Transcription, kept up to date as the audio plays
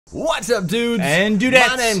What's up, dudes? And dudettes.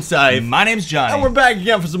 My name's Scythe. My name's Johnny. And we're back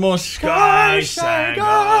again for some more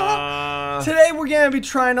SkySaga. Today we're going to be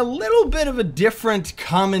trying a little bit of a different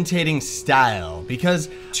commentating style because...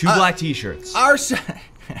 Two black t-shirts.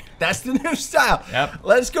 That's the new style. Yep.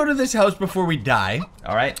 Let's go to this house before we die.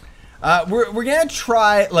 Alright. We're going to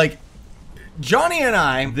try, like... Johnny and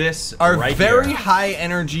I are right very here. high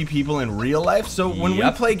energy people in real life, so when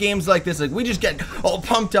we play games like this, like we just get all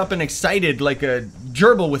pumped up and excited like a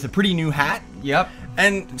gerbil with a pretty new hat. Yep.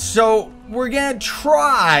 And so we're gonna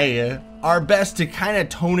try our best to kind of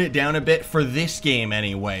tone it down a bit for this game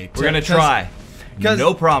anyway. We're gonna try.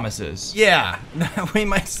 No promises. Yeah, we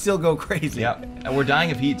might still go crazy. Yep. And we're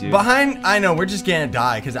dying of heat, dude. I know, we're just gonna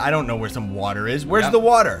die because I don't know where some water is. Where's the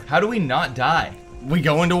water? How do we not die? We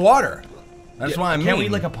go into water. That's what I mean. Can't we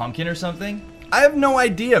eat like a pumpkin or something? I have no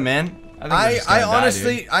idea, man. I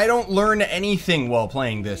honestly, die, I don't learn anything while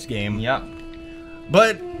playing this game. Yep.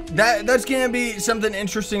 But that's gonna be something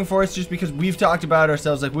interesting for us just because we've talked about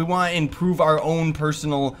ourselves. Like, we want to improve our own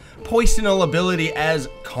personal ability as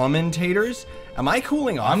commentators. Am I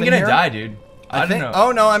cooling off? I'm gonna die, dude. I don't know.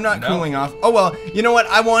 Oh, no, I'm not cooling off. Oh, well, you know what?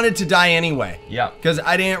 I wanted to die anyway. Yeah. Because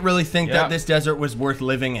I didn't really think that this desert was worth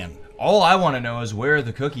living in. All I want to know is where are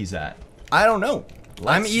the cookies at? I don't know.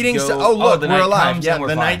 I'm eating go. oh, look, the we're night alive. comes Yeah, and we're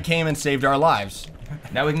the fine. night came and saved our lives.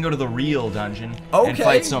 Now we can go to the real dungeon Okay. and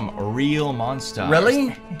fight some real monsters.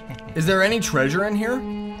 Really? Is there any treasure in here?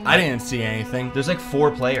 I didn't see anything. There's like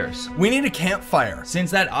 4 players. We need a campfire.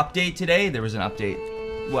 Since that update today, there was an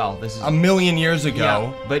update. Well, this is A million years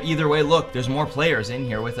ago. Yeah, but either way, look, there's more players in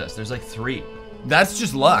here with us. There's like 3. That's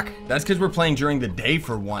just luck. That's because we're playing during the day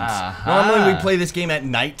for once. Uh-huh. Normally we play this game at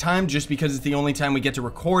nighttime just because it's the only time we get to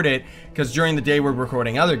record it, because during the day we're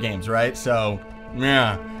recording other games, right? So,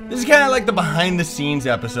 yeah. This is kind of like the behind the scenes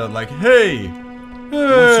episode, like, hey,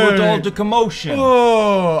 What's with all the commotion?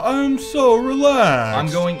 Oh, I'm so relaxed. I'm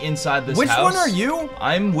going inside this Which house. one are you?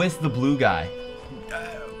 I'm with the blue guy.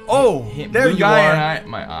 Oh, there blue you guy are. And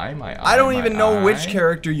my eye. I don't even know which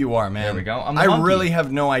character you are, man. There we go. I'm the I monkey. really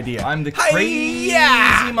have no idea. I'm the crazy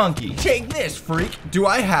monkey. Take this, freak. Do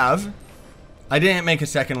I have... I didn't make a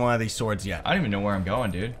second one of these swords yet. I don't even know where I'm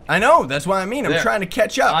going, dude. I know, that's what I mean. I'm There. trying to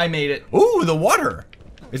catch up. I made it. Ooh, the water.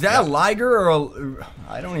 Is that a liger or a...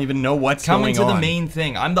 I don't even know what's Coming going on. to the main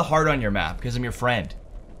thing. I'm the heart on your map because I'm your friend.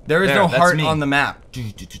 There is There, no that's heart me. on the map.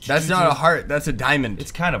 That's not a heart, that's a diamond.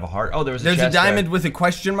 It's kind of a heart. Oh, there's a chest diamond there. with a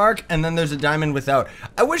question mark, and then there's a diamond without.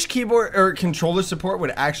 I wish keyboard or controller support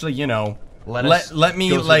would actually, you know, let me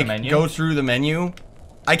go like go through the menu.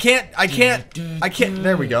 I can't.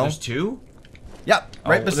 There we go. There's 2? Yep,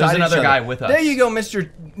 right beside there's another each other. guy with us. There you go, Mr.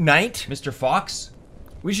 Knight. Mr. Fox?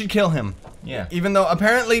 We should kill him. Yeah. Even though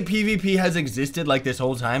apparently PvP has existed like this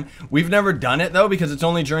whole time. We've never done it though because it's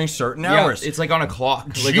only during certain hours. It's like on a clock.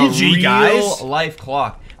 Like GG, a real guys. life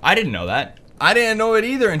clock. I didn't know that. I didn't know it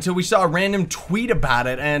either until we saw a random tweet about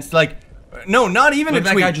it, and it's like, no, not even Look a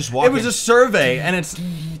at tweet. That guy just walking. It was a survey, and it's.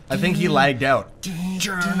 I think he lagged out. I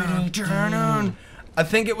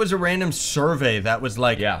think it was a random survey that was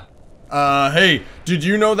like, hey, did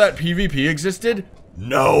you know that PvP existed?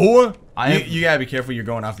 No. You gotta be careful. You're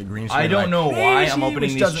going off the green screen. I don't know why I'm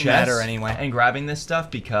opening these doesn't chests matter anyway. and grabbing this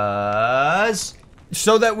stuff because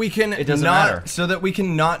so that we can it doesn't matter. So that we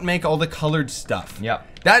can not make all the colored stuff.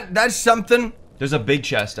 Yep. That's something. There's a big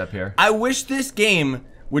chest up here. I wish this game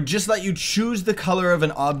would just let you choose the color of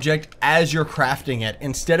an object as you're crafting it,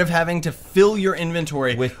 instead of having to fill your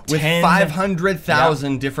inventory with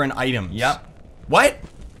 500,000 different items. Yep. What?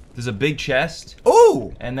 There's a big chest.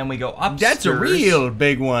 Ooh! And then we go upstairs. That's a real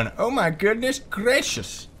big one. Oh my goodness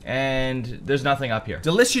gracious. And there's nothing up here.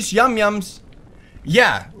 Delicious yum-yums.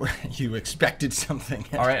 Yeah, you expected something.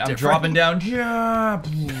 Alright, I'm dropping down. Yeah.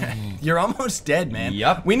 You're almost dead, man.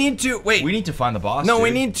 Yep. We need to, wait. We need to find the boss, No, dude.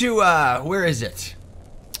 we need to, where is it?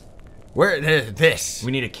 This.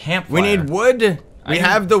 We need a campfire. We need wood. We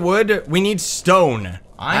have the wood. We need stone.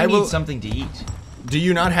 I need something to eat. Do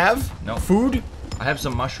you not have no food? I have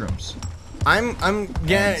some mushrooms. I'm gonna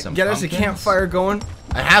get us a campfire going.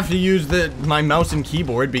 I have to use my mouse and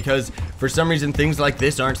keyboard because for some reason things like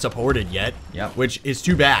this aren't supported yet. Yep. Which is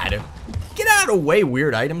too bad. Get out of the way,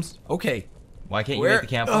 weird items. Okay. Why can't you make the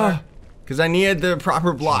campfire? Because I needed the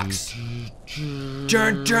proper blocks.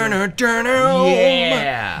 Yeah.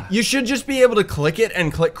 You should just be able to click it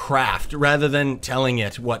and click craft rather than telling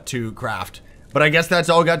it what to craft. But I guess that's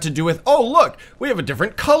all got to do with, oh look, we have a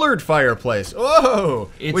different colored fireplace. Whoa,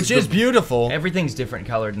 which is beautiful. Everything's different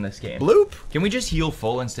colored in this game. Bloop. Can we just heal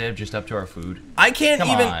full instead of just up to our food? I can't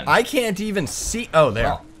even see. Oh, there.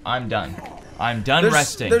 Well, I'm done. I'm done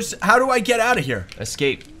resting. How do I get out of here?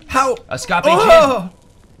 Escape. How? Escape.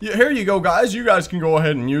 Here you go, guys. You guys can go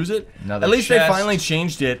ahead and use it. Another At least chest. they finally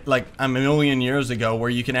changed it like a million years ago where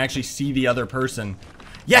you can actually see the other person.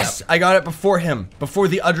 Yes, I got it before him. Before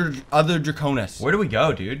the other Draconis. Where do we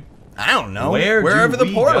go, dude? I don't know. Wherever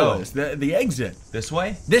the portal is. The exit. This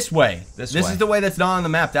way? This way. This This way. is the way that's not on the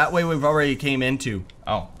map. That way we've already came into.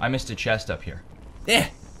 Oh, I missed a chest up here. Yeah.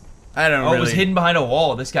 I don't Oh, really. it was hidden behind a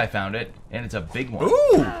wall. This guy found it, and it's a big one. Ooh.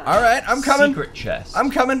 All right, I'm coming. Secret chest. I'm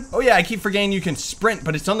coming. Oh yeah, I keep forgetting you can sprint,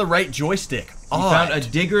 but it's on the right joystick. You found a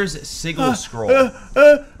digger's sigil scroll.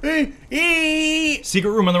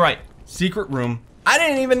 Secret room on the right. Secret room. I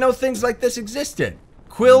didn't even know things like this existed.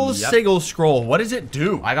 Quill's Yep. sigil scroll. What does it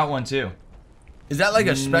do? I got one too. Is that like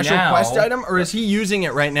a special Now- quest item, or is he using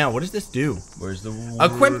it right now? What does this do? Where's the...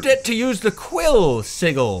 Equipped it to use the Quill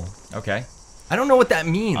sigil. Okay. I don't know what that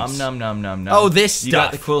means. Num num num num. Oh, this You got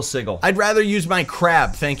stuff. the quill sigil. I'd rather use my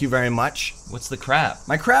crab, thank you very much. What's the crab?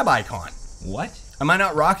 My crab icon. What? Am I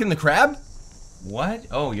not rocking the crab? What?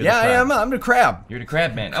 Oh, you're Yeah, the I crab. am. I'm the crab. You're the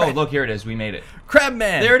crab man. Oh, look, here it is. We made it. Crab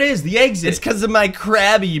man. There it is, the exit. It's because of my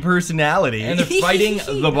crabby personality. And they're fighting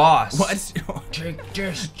the boss. What? Take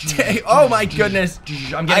this. Oh my goodness.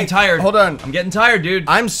 I'm getting tired. Hold on. I'm getting tired, dude.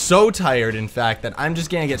 I'm so tired, in fact, that I'm just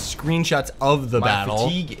gonna get screenshots of the My battle.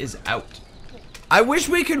 fatigue is out. I wish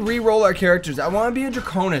we could re-roll our characters. I want to be a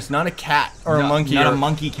Draconis, not a cat or a No, monkey. not or a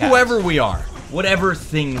monkey cat. Whoever we are. Whatever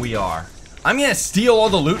thing we are. I'm gonna steal all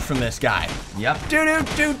the loot from this guy. Yep. Do do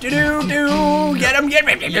do do do do. Get him! Get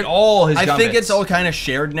him! Get all his I think gumbits. it's all kind of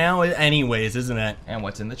shared now, anyways, isn't it? And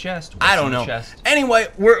what's in the chest? I What's don't in the know. chest? Anyway,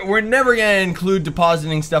 we're never gonna include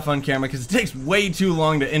depositing stuff on camera because it takes way too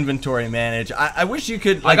long to inventory manage. I wish you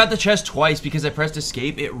could. I Like, got the chest twice because I pressed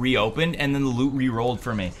escape, it reopened, and then the loot re-rolled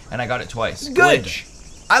for me, and I got it twice. good. Glitch.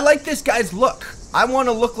 I like this guy's look. I want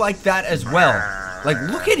to look like that as well. Like,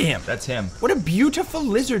 look at him. That's him. What a beautiful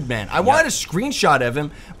lizard man. I wanted a screenshot of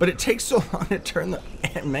him, but it takes so long to turn the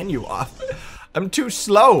menu off. I'm too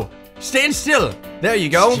slow. Stand still. There you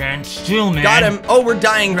go. Stand still, man. Got him. Oh, we're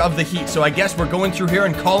dying of the heat, so I guess we're going through here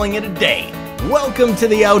and calling it a day. Welcome to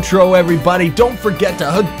the outro, everybody. Don't forget to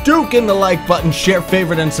Hadouken the like button, share,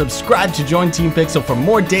 favorite, and subscribe to join Team Pixel for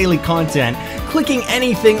more daily content. Clicking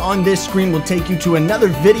anything on this screen will take you to another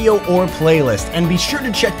video or playlist, and be sure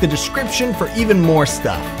to check the description for even more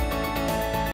stuff.